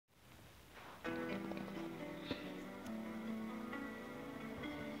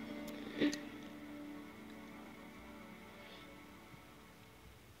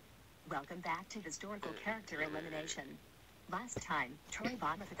Welcome back to Historical Character Elimination. Last time, Troy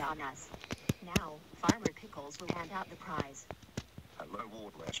vomited on us. Now, Farmer Pickles will hand out the prize. Hello,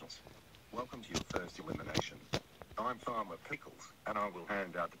 Ward Nationals. Welcome to your first elimination. I'm Farmer Pickles, and I will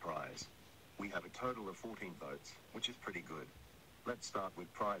hand out the prize. We have a total of 14 votes, which is pretty good. Let's start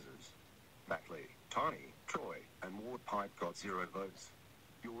with prizes. Mackley, Tiny, Troy, and Ward Pipe got 0 votes.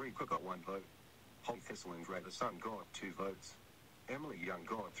 Eureka got 1 vote. Hog Thistle and Ray the Sun got 2 votes. Emily Young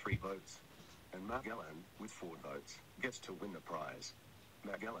got 3 votes. And Magellan, with 4 votes, gets to win the prize.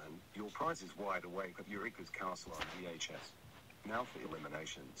 Magellan, your prize is Wide Awake at Eureka's Castle on VHS. Now for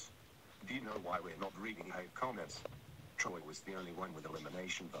eliminations. Do you know why we're not reading hate comments? Troy was the only one with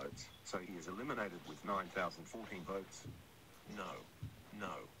elimination votes, so he is eliminated with 9,014 votes. No.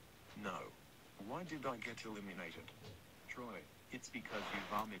 Why did I get eliminated? Troy, it's because you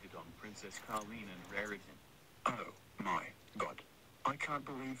vomited on Princess Colleen and Raritan. Oh, my God. I can't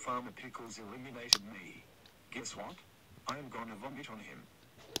believe Farmer Pickles eliminated me. Guess what? I am gonna vomit on him.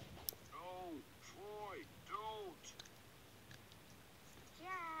 No, Troy, don't! Yeah.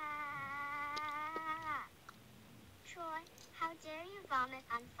 Troy, how dare you vomit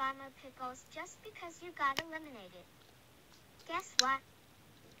on Farmer Pickles just because you got eliminated? Guess what?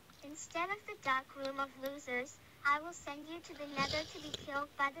 Instead of the dark room of losers, I will send you to the nether to be killed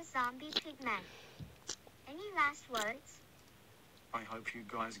by the zombie pigmen. Any last words? I hope you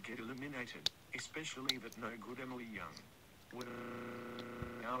guys get eliminated, especially that no good Emily Young.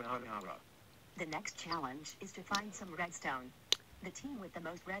 The next challenge is to find some redstone. The team with the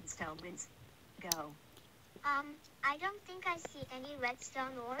most redstone wins. Go. I don't think I see any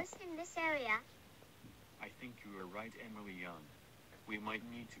redstone ores in this area. I think you are right, Emily Young. We might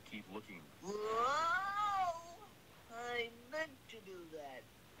need to keep looking. Whoa! I meant to do that.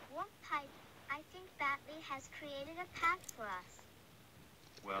 Warp Pipe, I think Batley has created a path for us.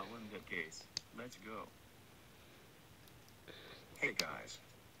 Well, in that case, let's go. Hey guys.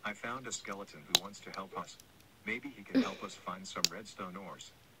 I found a skeleton who wants to help us. Maybe he can help us find some redstone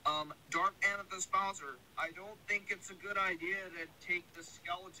ores. Dark Amethyst Bowser, I don't think it's a good idea to take the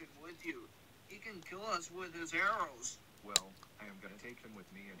skeleton with you. He can kill us with his arrows. Well, I am gonna take him with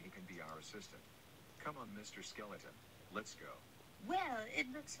me and he can be our assistant. Come on, Mr. Skeleton. Let's go. Well,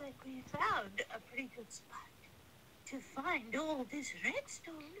 it looks like we found a pretty good spot to find all this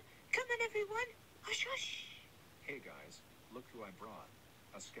redstone. Come on, everyone. Hush, hush. Hey guys, look who I brought.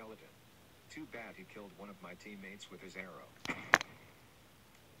 A skeleton. Too bad he killed one of my teammates with his arrow.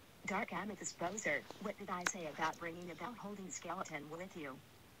 Dark Amethyst Bowser, what did I say about holding skeleton with you?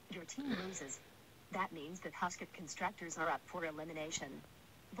 Your team loses. That means that Huskit Constructors are up for elimination.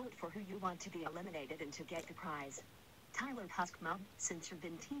 Vote for who you want to be eliminated and to get the prize. Tyler Huskmub, since you've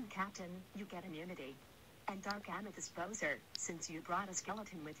been team captain, you get immunity. And Dark Amethyst Bowser, since you brought a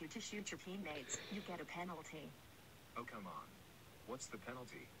skeleton with you to shoot your teammates, you get a penalty. Oh, come on. What's the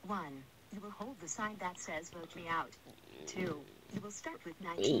penalty? 1. You will hold the sign that says vote me out. 2. You will start with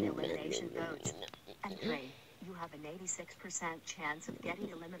 19 elimination votes. And 3. You have an 86% chance of getting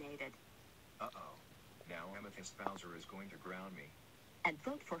eliminated. Uh-oh. Now Amethyst Bowser is going to ground me. And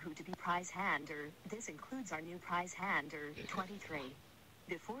vote for who to be prize hander. This includes our new prize hander, 23.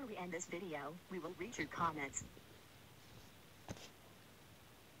 Before we end this video, we will read your comments.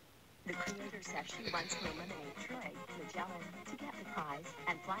 The creator says she wants to eliminate Troy, Magellan, to get the prize,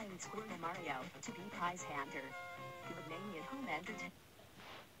 and Flying Squirrel Mario, to be prize hander. Romanian Home Entertainment.